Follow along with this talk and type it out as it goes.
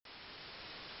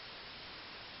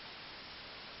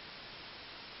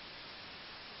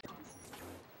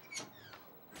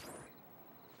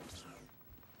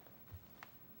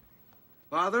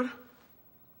Father?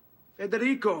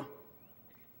 Federico!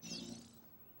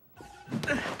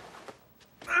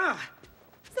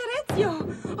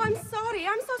 Serezio! I'm sorry,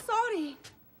 I'm so sorry.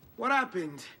 What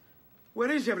happened?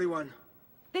 Where is everyone?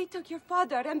 They took your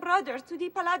father and brother to the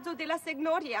Palazzo della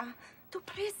Signoria, to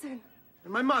prison.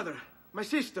 And my mother, my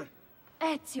sister.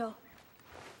 Ezio.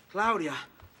 Claudia.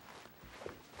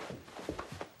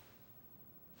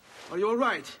 Are you all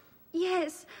right?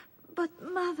 Yes, but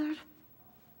Mother...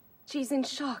 She's in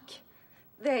shock.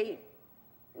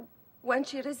 When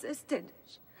she resisted...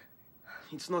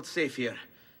 It's not safe here.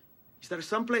 Is there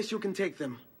some place you can take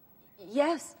them?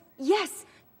 Yes,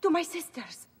 to my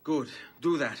sisters. Good,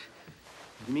 do that.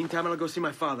 In the meantime, I'll go see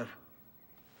my father.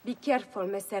 Be careful,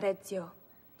 Messer Ezio.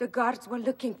 The guards were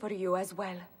looking for you as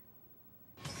well.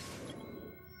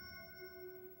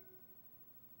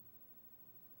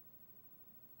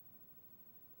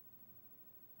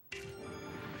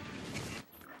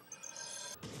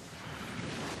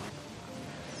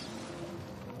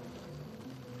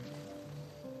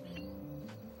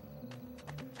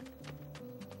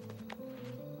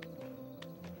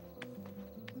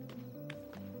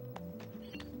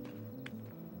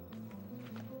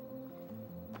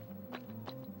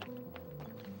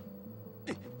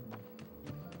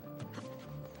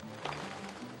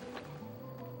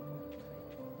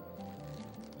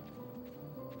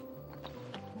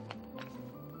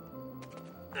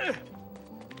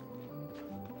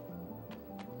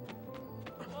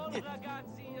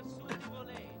 Ragazzi e su di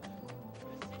voleggio.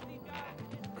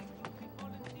 Sindicati tutti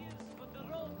volunteers for the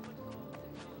road patrol.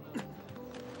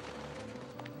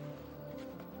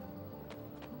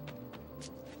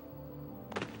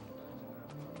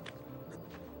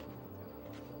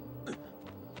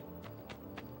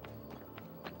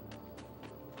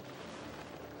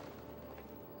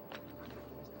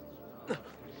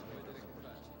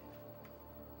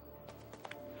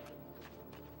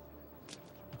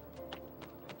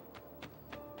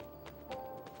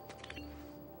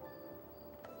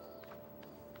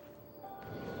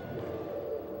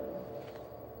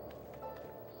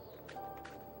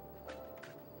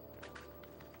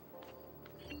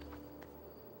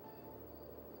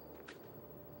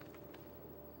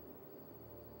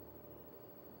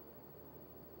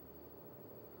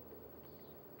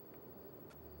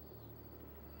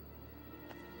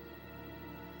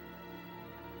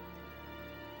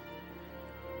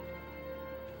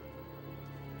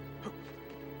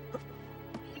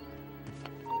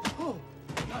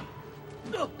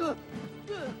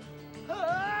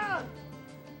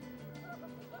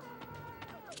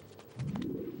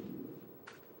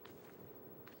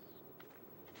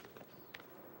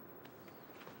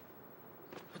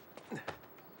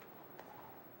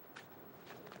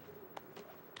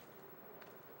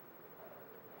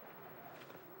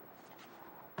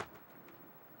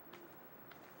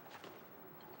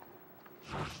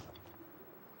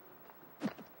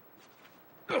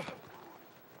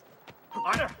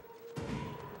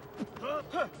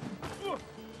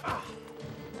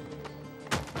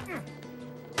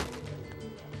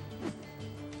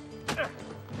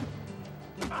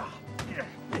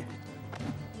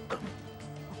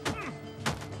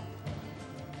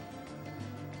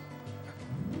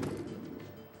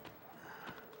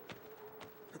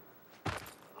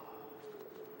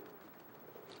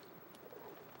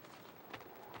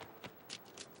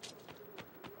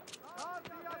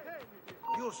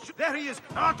 There he is,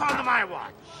 not on my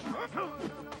watch.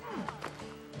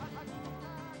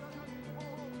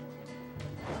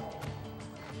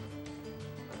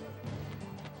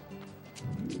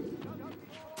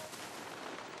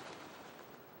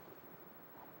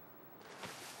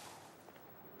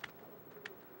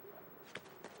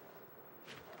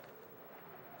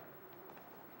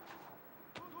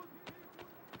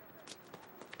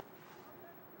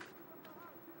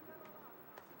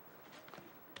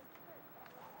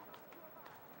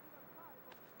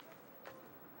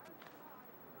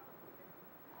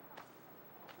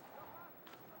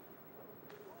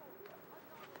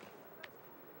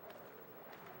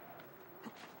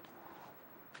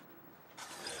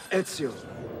 Ezio.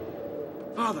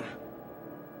 Father,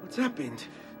 what's happened?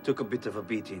 Took a bit of a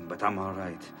beating, but I'm all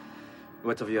right.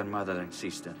 What of your mother and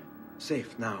sister?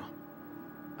 Safe now.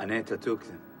 Aneta took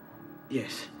them.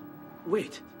 Yes.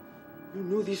 Wait. You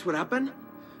knew this would happen?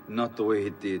 Not the way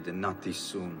it did, and not this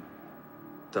soon.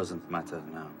 Doesn't matter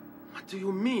now. What do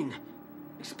you mean?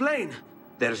 Explain!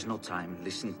 There's no time.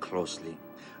 Listen closely.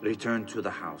 Return to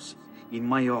the house. In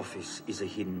my office is a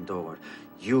hidden door.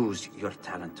 Use your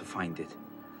talent to find it.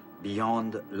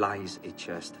 Beyond lies a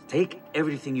chest. Take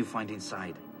everything you find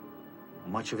inside.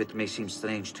 Much of it may seem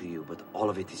strange to you, but all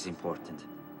of it is important.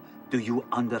 Do you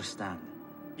understand?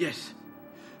 Yes.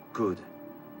 Good.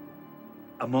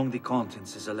 Among the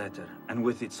contents is a letter, and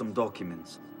with it some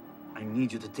documents. I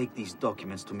need you to take these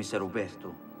documents to Mr.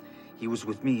 Roberto. He was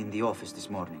with me in the office this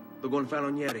morning. The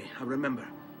Gonfaloniere, I remember.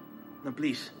 Now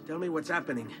please, tell me what's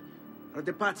happening. Are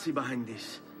the Pazzi behind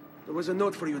this? There was a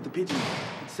note for you at the pigeon.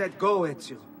 It said, Go,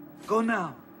 Ezio. Go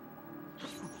now.